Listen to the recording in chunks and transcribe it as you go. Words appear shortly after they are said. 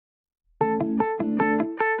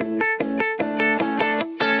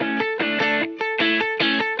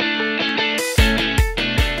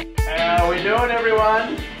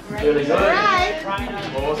Really good. Right.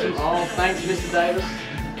 Awesome. Oh, thanks, Mr. Davis.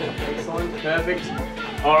 Excellent. Perfect.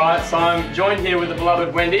 All right, so I'm joined here with the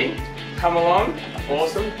beloved Wendy. Come along.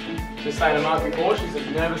 Awesome. Just saying to Mark before, she's as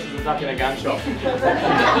nervous as a duck in a gun shop. It's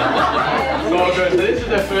all good. So this is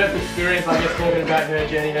her first experience, I guess, talking about her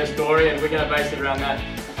journey, her story, and we're going to base it around that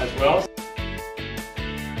as well.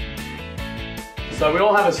 So we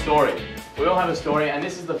all have a story. We all have a story, and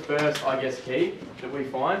this is the first, I guess, key that we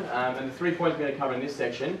find. And the 3 points we're going to cover in this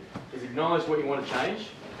section is acknowledge what you want to change,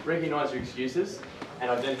 recognise your excuses, and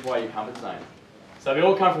identify your comfort zone. So we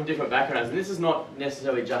all come from different backgrounds, and this is not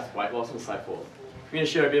necessarily just weight loss and so forth. I'm going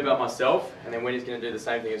to share a bit about myself, and then Wendy's going to do the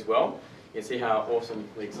same thing as well. You can see how awesomely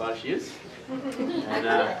excited she is. And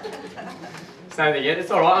same thing again. It's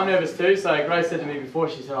all right, I'm nervous too. So Grace said to me before,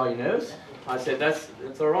 she said, "Oh, you nervous?" I said, that's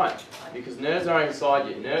all right, because nerves are inside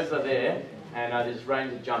you. Nerves are there, and they're just ready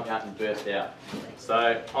to jump out and burst out.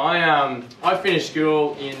 So I finished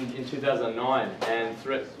school in 2009, and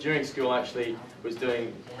during school actually I was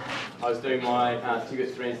doing my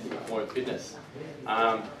Ticket 3 and Ticket 4 at fitness.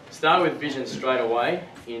 Started with vision straight away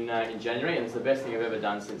in January, and it's the best thing I've ever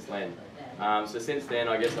done since then. So since then,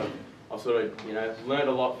 I guess I've sort of learned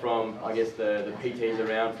a lot from the PTs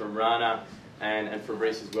around, from Rana and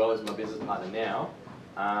Fabrice as well as my business partner now.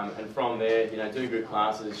 And from there, doing good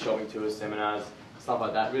classes, shopping tours, seminars, stuff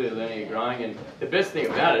like that, really learning and growing. And the best thing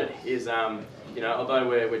about it is, although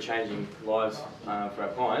we're changing lives for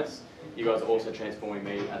our clients, you guys are also transforming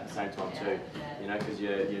me at the same time too. Because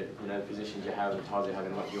the positions you have, the titles you have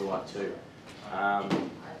in your life too.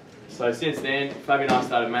 So since then, Fabi and I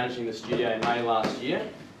started managing the studio in May last year.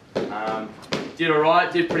 Did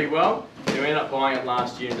alright, did pretty well. We ended up buying it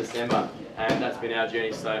last year in December, and that's been our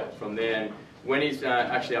journey so from there. And Wendy's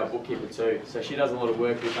actually our bookkeeper too, so she does a lot of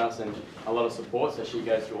work with us and a lot of support, so she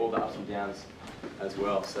goes through all the ups and downs as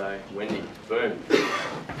well. So Wendy, boom.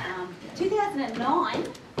 2009,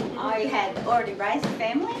 I had already raised a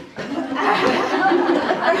family,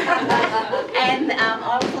 and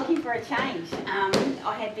I was looking for a change.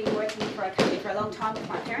 I had been working for a company for a long time with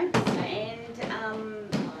my parents, and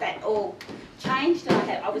that all changed,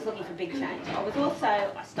 and I was looking for big change.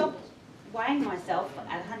 I stopped weighing myself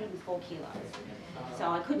at 104 kilos. So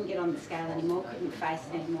I couldn't get on the scale anymore, couldn't face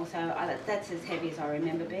it anymore, so that's as heavy as I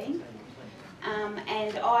remember being.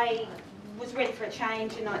 And I was ready for a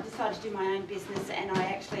change, and I decided to do my own business, and I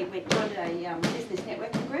actually joined a business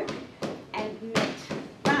networking group and met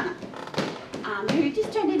Rana, who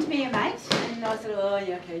just turned into be a mate. And I said, "Oh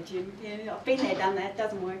yeah, okay, Jim, yeah, I've been there, done that,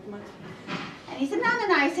 doesn't work much." And he said, no,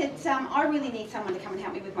 he said, "I really need someone to come and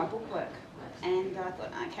help me with my bookwork." And I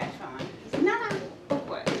thought, okay, fine. He said, no,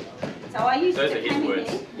 bookwork. So I used to come in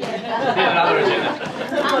here. Yeah.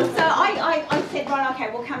 So I said, right,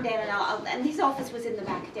 okay, we'll come down, and his office was in the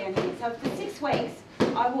back down here. So for 6 weeks,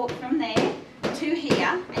 I walked from there to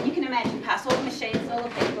here, and you can imagine, past all the machines and all the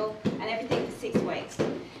people and everything for 6 weeks.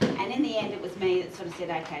 And in the end, it was me that sort of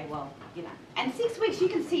said, okay, well, And 6 weeks, you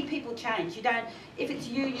can see people change. If it's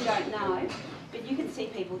you, you don't know, but you can see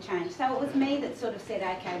people change. So it was me that sort of said,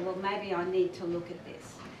 okay, well, maybe I need to look at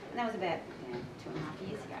this. And that was about 2.5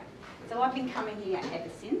 years ago. So I've been coming here ever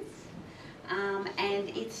since, and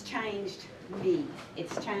it's changed me.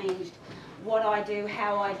 It's changed what I do,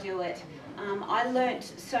 how I do it. I learnt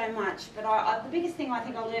so much, but the biggest thing I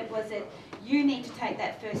think I learnt was that you need to take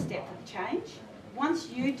that first step for the change. Once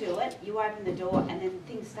you do it, you open the door, and then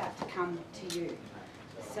things start to come to you.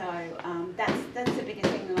 So that's the biggest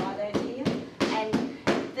thing that I learned here. And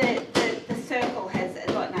the circle has,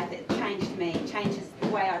 like Nathan, changed me. It changes the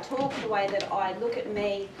way I talk, the way that I look at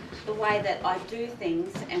me, the way that I do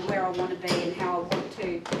things, and where I want to be, and how I want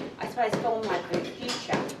to, I suppose, form my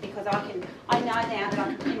future. Because I know now that I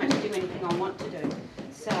can pretty much do anything I want to do.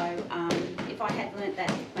 So if I had learnt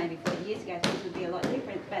that maybe 40 years ago, things would be a lot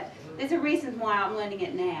different. But there's a reason why I'm learning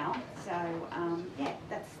it now. So yeah,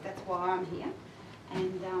 that's why I'm here.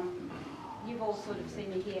 And you've all sort of seen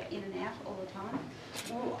me here in and out all the time.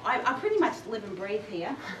 Well, I pretty much live and breathe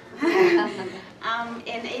here. And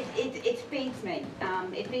it feeds me.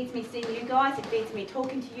 It feeds me seeing you guys, it feeds me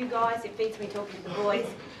talking to you guys, it feeds me talking to the boys,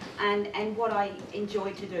 and what I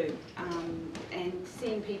enjoy to do. And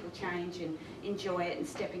seeing people change and enjoy it and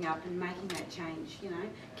stepping up and making that change,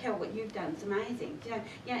 Kel, what you've done is amazing.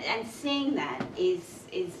 And seeing that is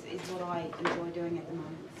what I enjoy doing at the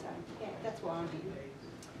moment. So yeah, that's why I'm here.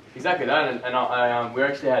 Exactly that, and we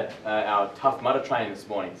actually had our Tough Mudder training this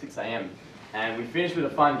morning, 6 AM, and we finished with a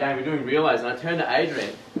fun game. We're doing relays, and I turned to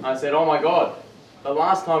Adrian and I said, "Oh my God, the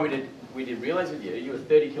last time we did relays with you, you were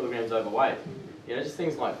 30 kilograms overweight." You know, just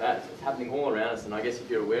things like that. It's happening all around us, and I guess if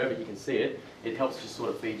you're aware of it, you can see it. It helps just sort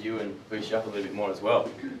of feed you and boost you up a little bit more as well.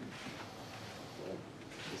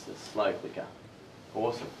 Just a slow clicker.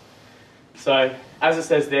 Awesome. So, as it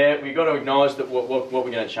says there, we've got to acknowledge that what we're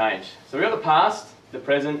going to change. So we've got the past, the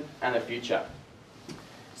present, and the future.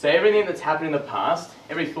 So everything that's happened in the past,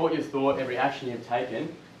 every thought you've thought, every action you've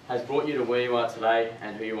taken, has brought you to where you are today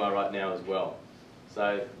and who you are right now as well.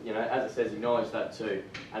 So, you know, as it says, acknowledge that too.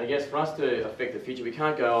 And I guess for us to affect the future, we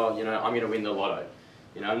can't go, oh, you know, I'm going to win the lotto.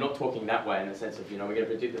 You know, I'm not talking that way in the sense of, you know, we're going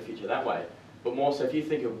to predict the future that way. But more so, if you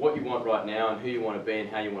think of what you want right now and who you want to be and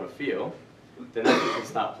how you want to feel, then that's what you can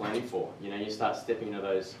start planning for. You know, you start stepping into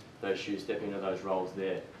those shoes, stepping into those roles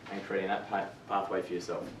there and creating that pathway for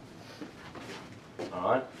yourself.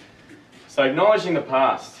 All right. So acknowledging the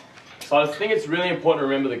past. So I think it's really important to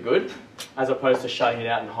remember the good as opposed to shutting it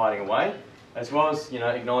out and hiding away, as well as, you know,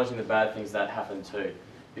 acknowledging the bad things that happen too.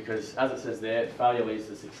 Because as it says there, failure leads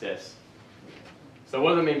to success. So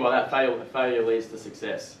what does it mean by that? Failure leads to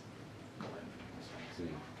success.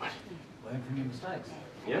 Learn from your mistakes.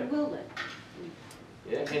 Yeah. We will learn.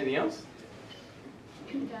 Yeah. Anything else?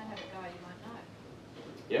 If you don't have a go, you won't know.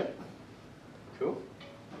 Yep. Cool.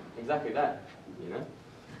 Exactly that. You know.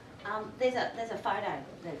 There's a photo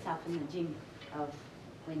that's up in the gym of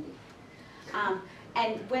Wendy.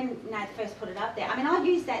 And when Nate first put it up there, I mean, I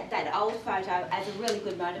used that old photo as a really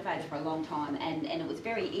good motivator for a long time, and it was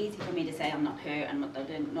very easy for me to say, I'm not her, I'm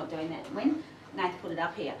not doing that. When Nate put it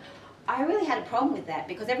up here, I really had a problem with that,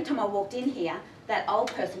 because every time I walked in here, that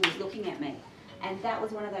old person was looking at me. And that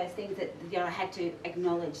was one of those things that, you know, I had to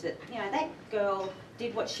acknowledge that, you know, that girl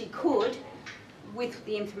did what she could with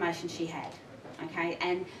the information she had. Okay,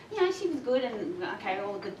 and you know, she was good, and okay,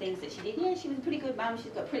 all the good things that she did. Yeah, she was a pretty good mum.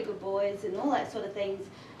 She's got pretty good boys and all that sort of things.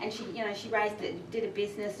 And she, you know, she raised it, did a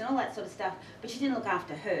business and all that sort of stuff. But she didn't look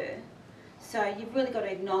after her. So you've really got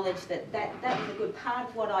to acknowledge that that was a good part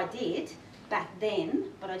of what I did back then,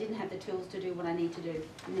 but I didn't have the tools to do what I need to do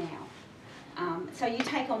now. So you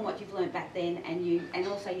take on what you've learnt back then, and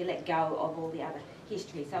also you let go of all the other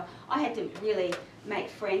history. So I had to really make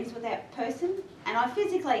friends with that person, and I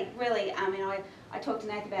physically really, I mean, I talked to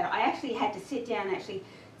Nathan about it. I actually had to sit down and actually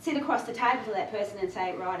sit across the table to that person and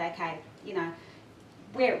say, right, okay, you know,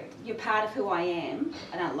 you're part of who I am.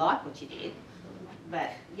 I don't like what you did,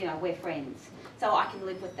 but you know, we're friends. So I can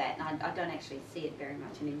live with that, and I don't actually see it very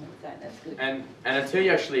much anymore, so that's good. And until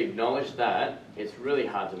you actually acknowledge that, it's really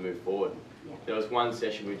hard to move forward. Yeah. There was one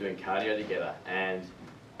session we were doing cardio together, and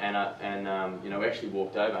you know, we actually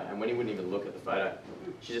walked over, and Wendy wouldn't even look at the photo.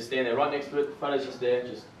 She's just standing there right next to it, the photo's just there,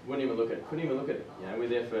 just wouldn't even look at it, couldn't even look at it. You know, we were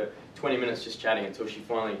there for 20 minutes just chatting until she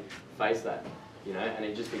finally faced that, you know, and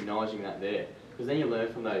then just acknowledging that there. Because then you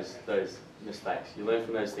learn from those mistakes. You learn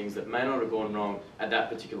from those things that may not have gone wrong at that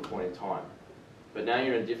particular point in time. But now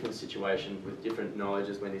you're in a different situation with different knowledge,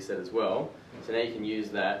 as Wendy said as well. So now you can use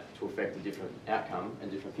that to affect a different outcome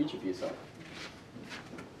and different future for yourself.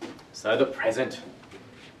 So the present.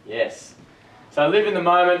 Yes. So live in the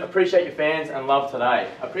moment, appreciate your fans, and love today.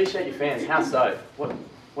 Appreciate your fans. How so?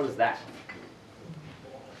 What is that?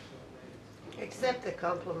 Accept the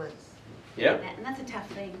compliments. Yep. And that's a tough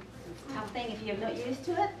thing. It's a tough thing if you're not used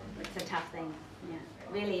to it. It's a tough thing. Yeah,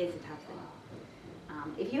 it really is a tough thing.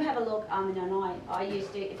 If you have a look, I mean, I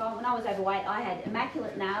used to, when I was overweight, I had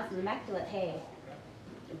immaculate nails and immaculate hair.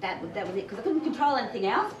 That was it, because I couldn't control anything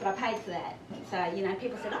else, but I paid for that. So, you know,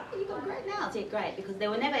 people said, oh, you've got great nails. Yeah, great, because they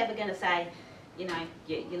were never ever going to say, you know,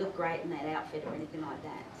 you look great in that outfit or anything like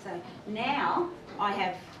that. So now I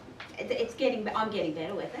have, I'm getting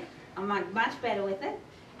better with it. I'm much better with it,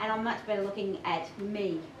 and I'm much better looking at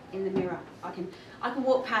me in the mirror. I can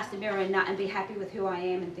walk past the mirror and be happy with who I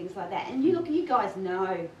am and things like that. And you guys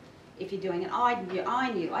know if you're doing it. I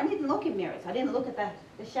knew. I didn't look in mirrors. I didn't look at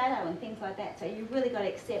the shadow and things like that. So you really got to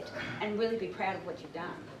accept and really be proud of what you've done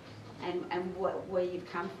and where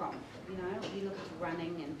you've come from. You know, you look at your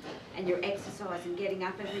running and your exercise and getting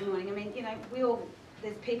up every morning. I mean, you know,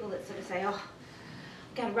 there's people that sort of say, oh,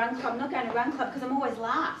 go to run club. I'm not going to run club because I'm always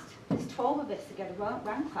last. There's 12 of us that go to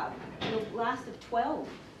run club. The last of 12.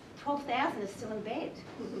 12,000 is still in bed.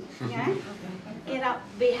 You know? Get up,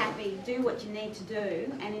 be happy, do what you need to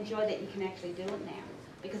do, and enjoy that you can actually do it now.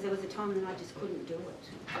 Because there was a time when I just couldn't do it.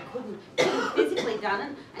 I couldn't have physically done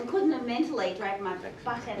it, and couldn't have mentally dragged my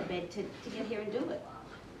butt out of bed to get here and do it.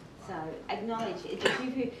 So acknowledge if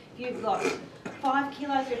you've lost 5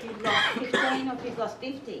 kilos, or if you've lost 15, or if you've lost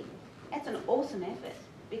 50, that's an awesome effort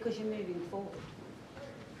because you're moving forward.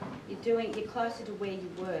 You're closer to where you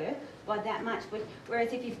were by that much.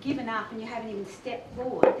 Whereas if you've given up and you haven't even stepped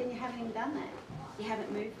forward, then you haven't even done that. You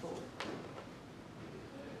haven't moved forward.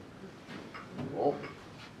 all.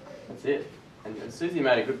 That's it. And Susie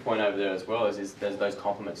made a good point over there as well, is there's those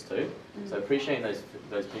compliments too. So appreciating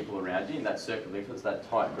those people around you in that circle of influence, that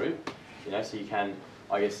tight group, you know, so you can,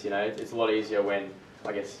 I guess, you know, it's a lot easier when,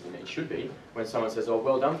 I guess, you know, it should be, when someone says, oh,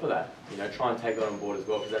 well done for that. You know, try and take that on board as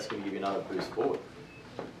well, because that's going to give you another boost forward.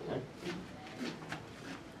 You know?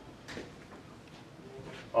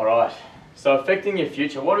 All right, so affecting your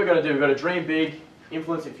future. What have we got to do? We've got to dream big,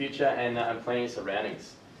 influence your future, and plan your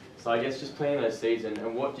surroundings. So I guess just planting those seeds and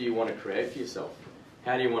what do you want to create for yourself?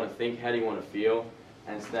 How do you want to think? How do you want to feel?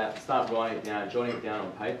 And start writing it down, jotting it down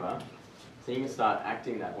on paper, so you can start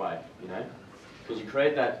acting that way, you know? Because you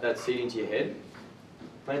create that seed into your head,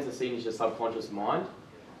 plants the seed into your subconscious mind,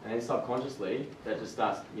 and then subconsciously, that just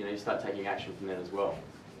starts, you know, you start taking action from that as well.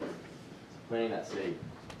 Planting that seed.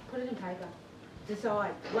 Put it in paper.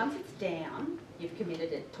 Decide. Once it's down, you've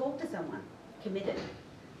committed it. Talk to someone. Commit it.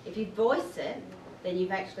 If you voice it, then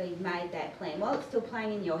you've actually made that plan. While it's still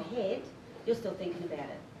playing in your head, you're still thinking about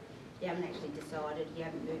it. You haven't actually decided, you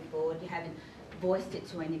haven't moved forward, you haven't voiced it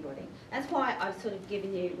to anybody. That's why I've sort of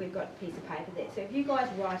given you, we've got a piece of paper there. So if you guys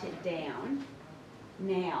write it down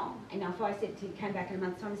now, and if I said to you, came back in a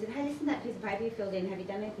month's time and said, hey, listen, that piece of paper you filled in, have you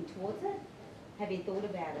done anything towards it? Have you thought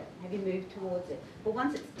about it? Have you moved towards it? But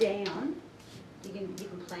once it's down, you can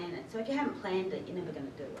plan it. So if you haven't planned it, you're never going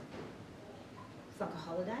to do it. It's like a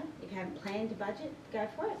holiday. If you haven't planned a budget, go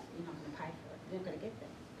for it. You're not going to pay for it. You're not going to get there.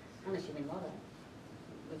 Unless you win lotto,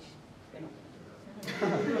 which we're not.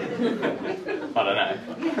 I don't know.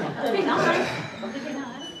 It'd be nice. It'd be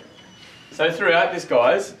nice. So throughout this,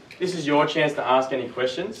 guys, this is your chance to ask any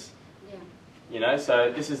questions. Yeah. You know,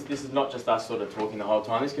 so this is not just us sort of talking the whole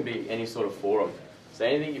time. This can be any sort of forum. So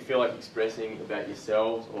anything you feel like expressing about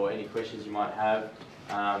yourselves or any questions you might have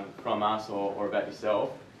from us or about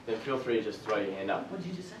yourself, then feel free to just throw your hand up. What did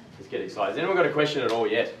you just say? Just get excited. Has anyone got a question at all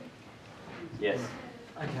yet? Yes.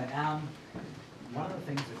 Okay, one of the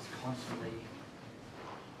things that's constantly,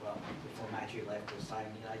 well, before Matthew left, was saying,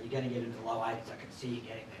 you know, you're going to get into the low 80s, I can see you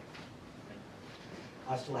getting there.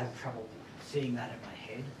 I still have trouble seeing that in my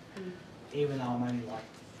head, even though I'm only like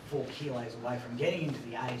 4 kilos away from getting into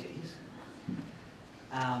the 80s.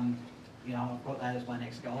 You know, I've got that as my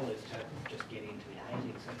next goal, is to just get into the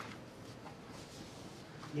 80s. And,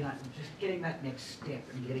 you know, just getting that next step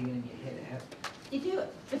and getting it in your head. You do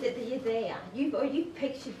it, but you're there. You've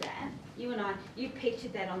pictured that. You and I, you've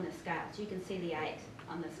pictured that on the scales. You can see the 8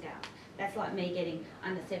 on the scale. That's like me getting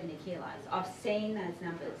under 70 kilos. I've seen those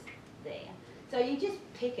numbers there. So you just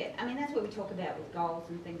pick it. I mean, that's what we talk about with goals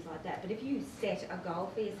and things like that. But if you set a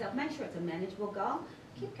goal for yourself, make sure it's a manageable goal.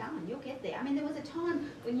 Keep going, you'll get there. I mean, there was a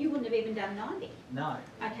time when you wouldn't have even done 90. No.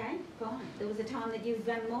 Okay, fine. There was a time that you've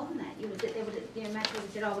done more than that. Matt would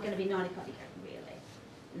have said, oh, we're going to be 95. You go, really?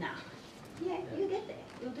 No. Yeah, you'll get there.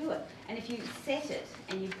 You'll do it. And if you set it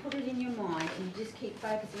and you put it in your mind and you just keep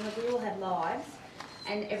focusing, like we all have lives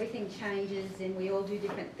and everything changes and we all do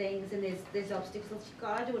different things and there's obstacles.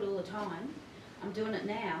 I do it all the time. I'm doing it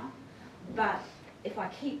now. But if I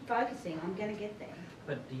keep focusing, I'm going to get there.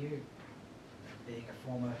 But do you, being a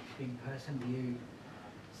former big person, do you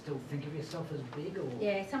still think of yourself as big, or?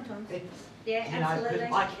 Yeah, sometimes. Yeah, You know, absolutely.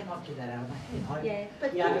 I cannot get that out of my head. Yeah,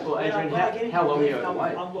 but Yeah, Well, Adrian, when I get how long are you into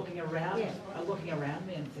overweight? I'm looking around. Yeah. I'm looking around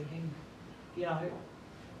me and thinking, you know,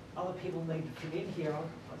 other people need to fit in here. I'm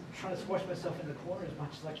trying to squash myself in the corner as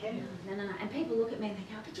much as I can. No. And people look at me and think,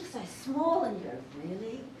 oh, but you're so small, and you go,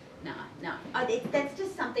 really? No. That's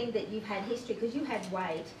just something that you've had history, because you had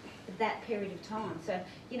weight for that period of time. So,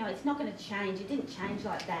 you know, it's not going to change. It didn't change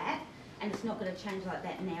like that, and it's not going to change like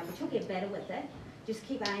that now, but you'll get better with it. Just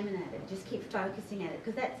keep aiming at it. Just keep focusing at it,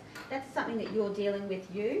 because that's something that you're dealing with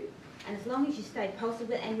you. And as long as you stay positive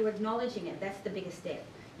with it and you're acknowledging it, that's the biggest step.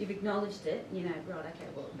 You've acknowledged it, you know, right, okay,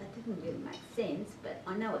 well, that didn't really make sense, but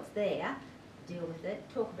I know it's there. Deal with it,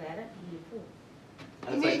 talk about it, and move forward. He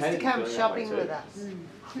And it's needs okay to that you're come feeling that shopping way with too.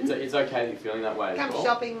 us. It's okay that you're feeling that way as Come well.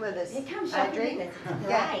 shopping with us, Yeah, come shopping Adrian. with us. It's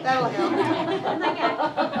Yeah, great. that'll help. And they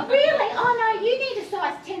go, really? Oh no, you need a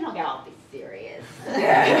size 10. I'll go, I'll be serious.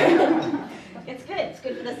 It's good. It's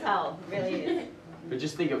good for the soul. It really is. But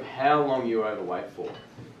just think of how long you were overweight for.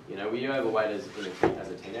 You know, were you overweight as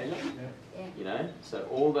a teenager? Yeah. You know, so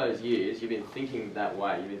all those years you've been thinking that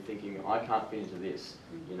way. You've been thinking, I can't fit into this.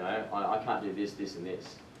 You know, I can't do this, this, and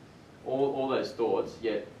this. All those thoughts.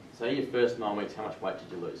 Yet, say your first 9 weeks, how much weight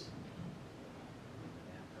did you lose?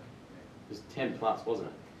 It was 10 plus, wasn't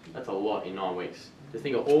it? That's a lot in 9 weeks. Just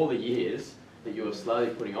think of all the years that you were slowly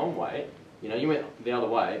putting on weight. You know, you went the other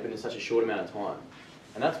way, but in such a short amount of time.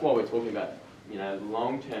 And that's why we're talking about, you know,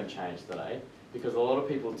 long-term change today. because a lot of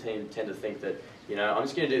people tend to think that, you know, I'm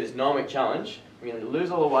just going to do this 9-week challenge, I'm going to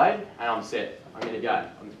lose all the weight, and I'm set. I'm going to go.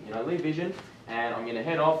 Leave vision, and I'm going to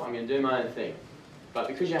head off, I'm going to do my own thing. But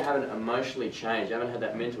because you haven't emotionally changed, you haven't had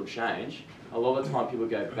that mental change, a lot of the time people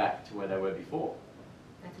go back to where they were before.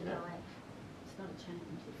 That's a diet. It's not a change,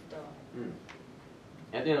 it's a diet.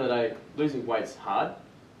 At the end of the day, losing weight's hard,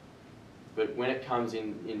 but when it comes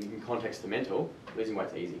in context to mental, losing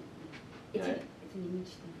weight's easy. It's an image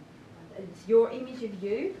thing. It's your image of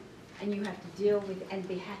you, and you have to deal with and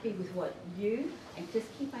be happy with what you, and just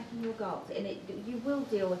keep making your goals. And you will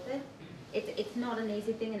deal with it. It's not an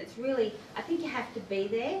easy thing, and it's really, I think you have to be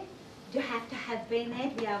there. You have to have been there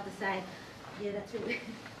to be able to say, yeah, that's really,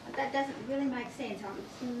 that doesn't really make sense.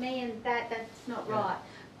 It's me and that's not right.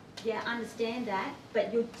 Yeah, understand that,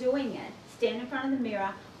 but you're doing it. Stand in front of the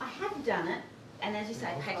mirror. I have done it, and as you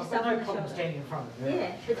say, pat yourself on the shoulder. I've got no problem standing in front of the mirror.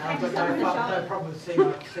 Yeah, but pat I've yourself on the got shoulder. no problem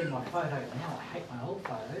seeing my photos now. I hate my old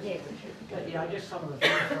photos. Yes. But just some of the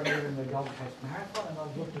things from in the Gold Coast Marathon, and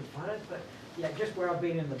I've looked at photos, but just where I've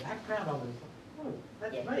been in the background, I was, oh,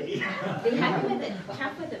 that's me. Be happy with it.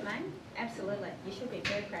 Tough with it, mate. Absolutely. You should be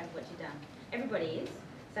very proud of what you've done. Everybody is.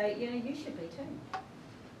 So, you should be too.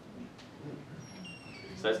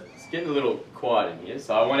 So it's getting a little quiet in here.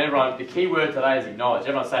 So I want everyone, the key word today is acknowledge.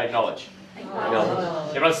 Everyone say acknowledge. Acknowledge.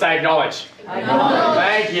 Everyone say acknowledge. Acknowledge.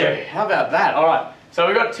 Thank you. How about that? All right. So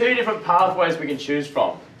we've got 2 different pathways we can choose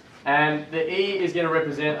from. And the E is going to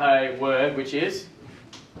represent a word which is?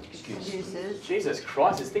 Excuses. Jesus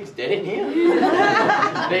Christ, this thing's dead in here.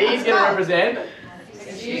 The E is going to represent?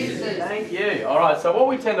 Excuses. Thank you. All right. So what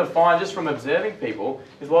we tend to find just from observing people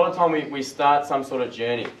is a lot of time we start some sort of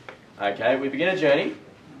journey. Okay, we begin a journey,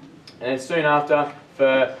 and then soon after,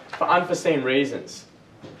 for unforeseen reasons,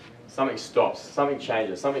 something stops, something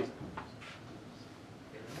changes, something stops.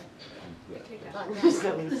 I'll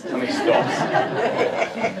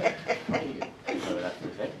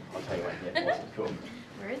tell you what, yeah, awesome, cool.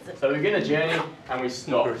 Where is it? So we begin a journey and we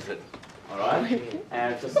stop. Where is it? All right,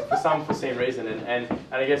 and for some foreseen reason, and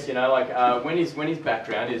I guess Wendy's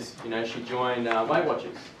background is she joined Weight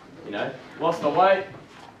Watchers, lost the weight.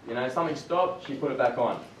 Something stopped, she put it back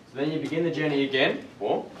on. So then you begin the journey again,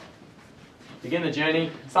 or begin the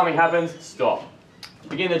journey, something happens, stop.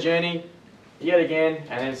 Begin the journey, yet again,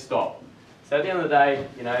 and then stop. So at the end of the day,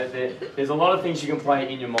 there's a lot of things you can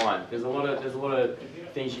play in your mind. There's a lot of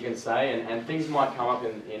things you can say, and things might come up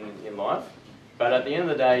in life. But at the end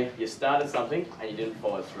of the day, you started something and you didn't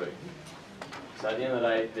follow through. So at the end of the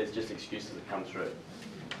day, there's just excuses that come through.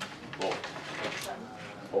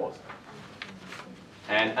 Pause.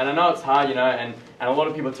 And I know it's hard, and a lot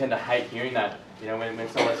of people tend to hate hearing that, when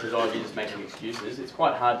someone says, oh, you're just making excuses. It's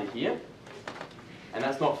quite hard to hear. And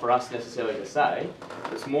that's not for us necessarily to say.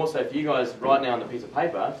 It's more so for you guys right now on the piece of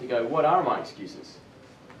paper to go, what are my excuses?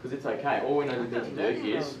 Because it's okay. All we need to do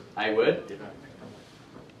is a word.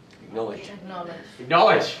 Acknowledge.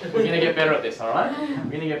 Acknowledge. We're going to get better at this, all right? We're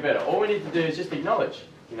going to get better. All we need to do is just acknowledge,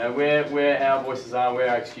 where our voices are, where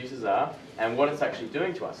our excuses are, and what it's actually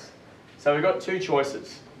doing to us. So we've got 2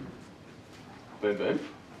 choices. Boom, boom.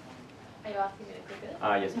 Are you asking me to click it?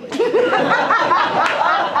 Yes, please.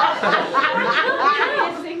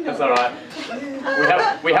 That's all right.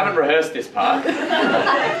 We haven't rehearsed this part.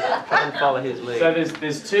 Try and follow his lead. So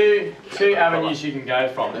there's two avenues you can go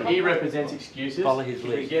from. The E represents excuses. Follow his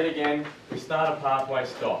lead. We begin again. We start a pathway.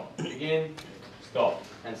 Stop. Begin. Stop.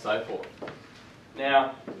 And so forth.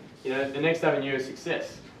 Now, the next avenue is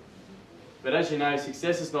success. But as you know,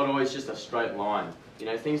 success is not always just a straight line.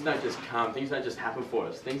 Things don't just come, things don't just happen for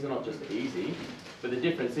us. Things are not just easy. But the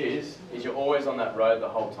difference is you're always on that road the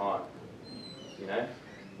whole time.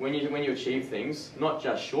 When you achieve things, not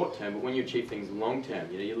just short term, but when you achieve things long term,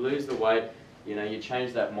 you lose the weight, you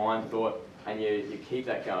change that mind thought, and you keep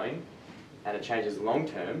that going, and it changes long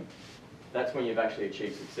term, that's when you've actually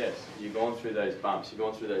achieved success. You've gone through those bumps, you've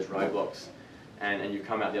gone through those roadblocks, and you've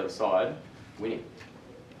come out the other side winning.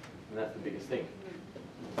 And that's the biggest thing.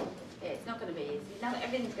 Yeah, it's not going to be easy. No,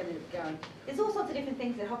 everything's going to go. There's all sorts of different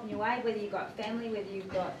things that happen your way, whether you've got family, whether you've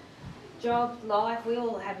got job, life. We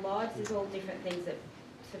all have lives. There's all different things that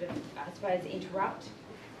sort of, I suppose, interrupt,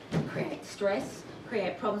 create stress,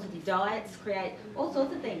 create problems with your diets, create all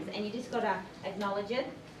sorts of things. And you just got to acknowledge it,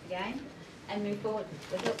 again, and move forward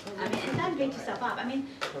with it. And don't beat yourself up.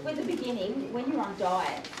 With the beginning, when you're on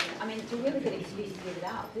diet, it's a really good excuse to give it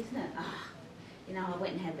up, isn't it? I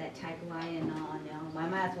went and had that takeaway, and I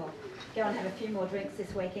may as well go and have a few more drinks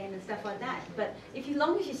this weekend and stuff like that. But as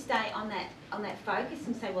long as you stay on that focus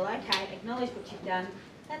and say, well, okay, acknowledge what you've done,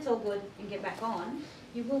 that's all good, and get back on,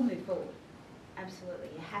 you will move forward. Absolutely,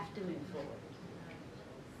 you have to move forward.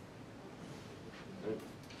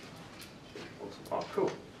 Awesome. Oh,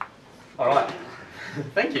 cool. All right.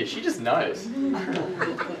 Thank you. She just knows.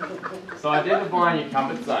 So identifying your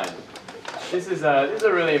comfort zone. This is a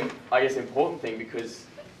really, I guess, important thing because,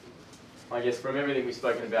 I guess, from everything we've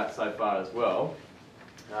spoken about so far as well,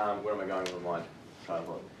 where am I going with my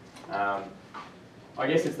tripod? I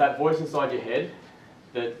guess it's that voice inside your head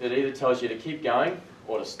that either tells you to keep going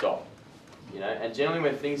or to stop. You know, and generally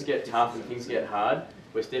when things get tough and things get hard,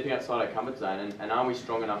 we're stepping outside our comfort zone, and are we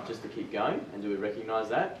strong enough just to keep going? And do we recognise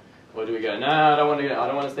that? Or do we go, no, I don't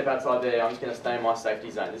want to step outside there, I'm just going to stay in my safety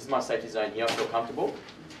zone. This is my safety zone here, I feel comfortable.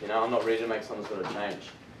 You know, I'm not ready to make some sort of change.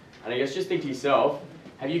 And I guess just think to yourself,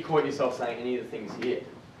 have you caught yourself saying any of the things here?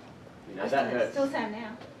 You know, that hurts. Still same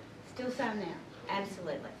now. Still same now.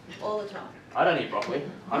 Absolutely. All the time. I don't eat broccoli.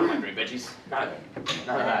 I don't like green veggies. No,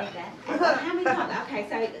 none of that. How many times? Okay,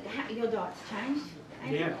 so your diet's changed,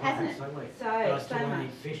 Yeah, hasn't it? absolutely. So, But I still so don't much.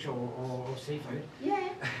 eat fish or seafood. Yeah,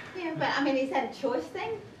 but I mean, is that a choice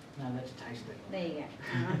thing? No, that's tasty. There you go.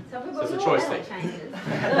 So we've So it's a got choice all thing. changes.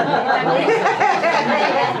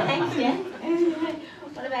 Thanks, Jen.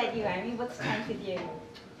 What about you, Amy? What's changed with you?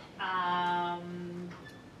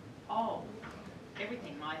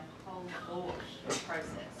 Everything. My whole thought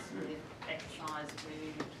process with exercise,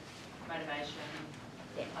 food, motivation.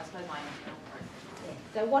 Yeah. I suppose my internal process. Yeah.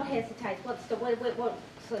 So what hesitates? What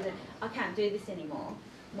sort of, I can't do this anymore?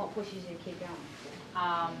 What pushes you to keep going?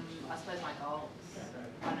 I suppose my goals.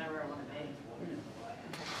 I know where I want to be.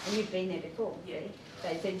 And you've been there before, Yeah.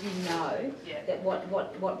 see? So you know Yeah. that what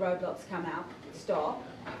roadblocks come up, stop,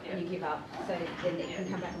 Yeah. and you give up. So then it can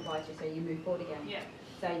come back and bite you, so you move forward again. Yeah.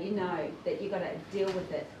 So you know that you've got to deal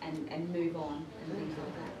with it and move on and things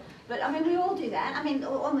like that. But I mean, we all do that. I mean,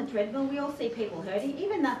 on the treadmill, we all see people hurting.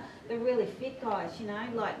 Even the really fit guys, you know,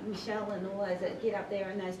 like Michelle and all those that get up there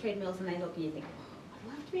on those treadmills and they look and you think, oh, I'd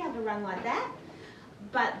love to be able to run like that.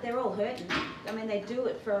 But they're all hurting. I mean, they do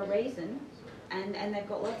it for a reason and they've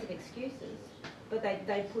got lots of excuses. But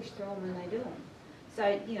they push through them and they do them.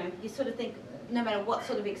 So, you know, you sort of think, no matter what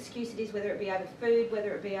sort of excuse it is, whether it be over food,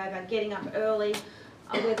 whether it be over getting up early,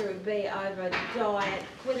 or whether it be over diet,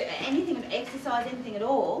 whether anything, exercise, anything at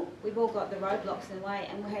all, we've all got the roadblocks in the way,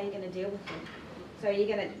 and how are you going to deal with them? So you're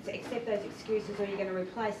going to accept those excuses, or you're going to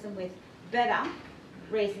replace them with better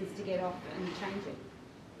reasons to get off and change it.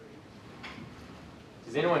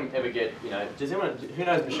 Does anyone ever get, you know, who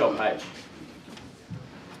knows Michelle Page?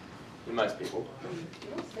 Most people.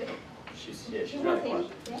 She's really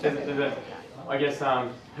quiet. I guess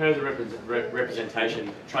hers a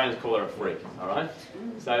representation. Trainers call her a freak. All right.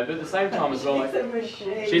 So, but at the same time as well, like,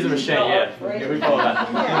 she's a machine. Yeah, we call that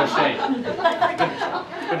a machine.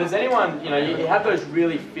 But does anyone, you know, you have those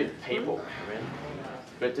really fit people,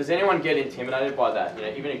 but does anyone get intimidated by that? You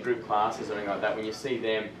know, even in group classes or anything like that, when you see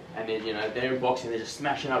them and then, you know, they're in boxing, they're just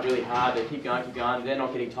smashing up really hard. They keep going. They're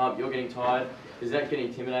not getting tired. You're getting tired. Does that get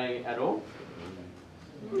intimidating at all?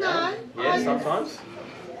 No. Yeah, sometimes.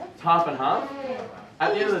 It's half and half.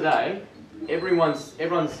 At the end of the day, everyone's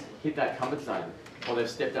hit that comfort zone, or they've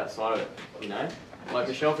stepped outside of it. You know, like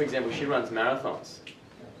Michelle, for example, she runs marathons,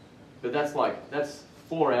 but that's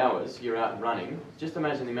 4 hours you're out running. Just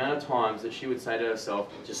imagine the amount of times that she would say to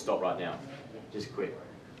herself, "Just stop right now, just quit."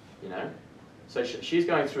 You know, so she's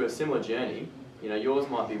going through a similar journey. You know, yours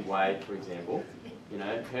might be Wade, for example. You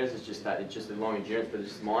know, hers is just that, it's just a long endurance, but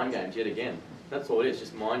it's just mind games yet again. That's all it is,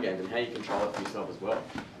 just mind games and how you control it for yourself as well.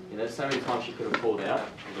 You know, there's so many times she could have pulled out of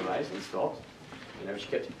the race and stopped, you know, but she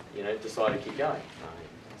kept, you know, decided to keep going.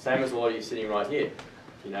 Same as a lot of you sitting right here.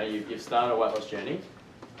 You know, you've started a weight loss journey.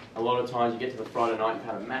 A lot of times you get to the Friday night, you've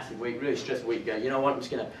had a massive week, really stressful week, you go, you know what, I'm just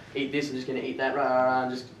going to eat this, I'm just going to eat that, and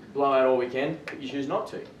just blow out all weekend, but you choose not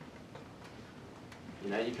to. You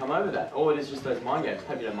know, you come over that. All it is just those mind games.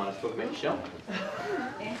 Hope you don't mind us talking about Michelle.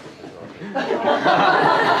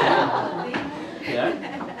 You know?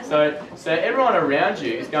 So everyone around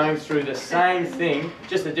you is going through the same thing,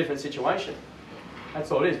 just a different situation. That's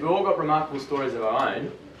all it is. We've all got remarkable stories of our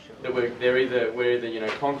own that we're either you know,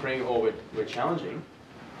 conquering or we're challenging.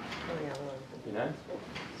 You know?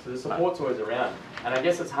 So the support's always around. And I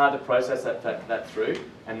guess it's hard to process that through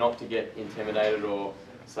and not to get intimidated or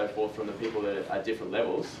so forth from the people that are at different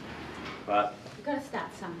levels, but you've got to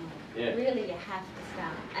start somewhere. Yeah. Really, you have to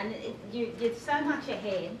start, and you're so much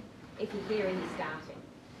ahead if you're here and you're starting.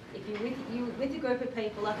 If you're with a group of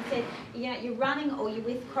people, like I said, you know, you're running or you're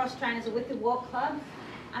with cross trainers or with the walk club.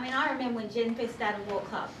 I mean, I remember when Jen first started walk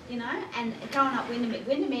club, you know, and going up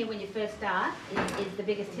Windermere when you first start is the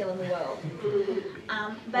biggest hill in the world.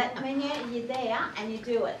 But I mean, yeah, you're there and you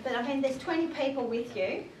do it. But I mean, there's 20 people with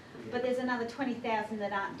you. But there's another 20,000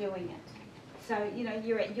 that aren't doing it. So, you know,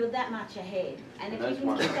 you're that much ahead. And if those you can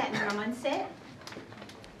ones- get that mindset, And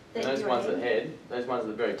that those you're ones ahead. ahead, those ones at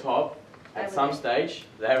the very top, They at were some there. stage,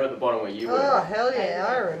 they were at the bottom where you were. Oh, hell yeah,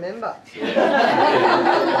 I remember. Yeah.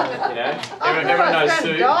 Yeah. You know, I everyone thought I knows was going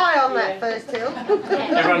Sue. to die on that first hill.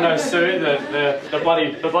 Everyone knows Sue, the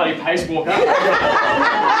bloody pace walker.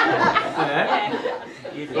 You know?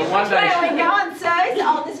 But one day, Where are we going, Sue?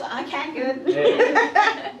 Oh, this one. Okay, good.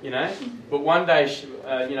 yeah, you know, but one day,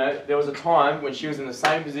 you know, there was a time when she was in the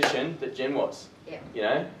same position that Jen was. Yeah. You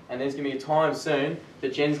know, and there's going to be a time soon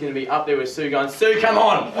that Jen's going to be up there with Sue going, Sue, come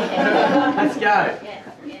on, let's go. Yeah,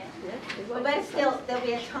 yeah. Well, but still, there'll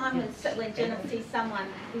be a time when Jen will see someone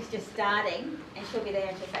who's just starting, and she'll be there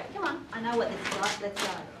and she'll say, come on, I know what this is like, let's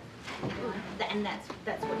go. And that's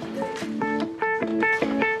what you do.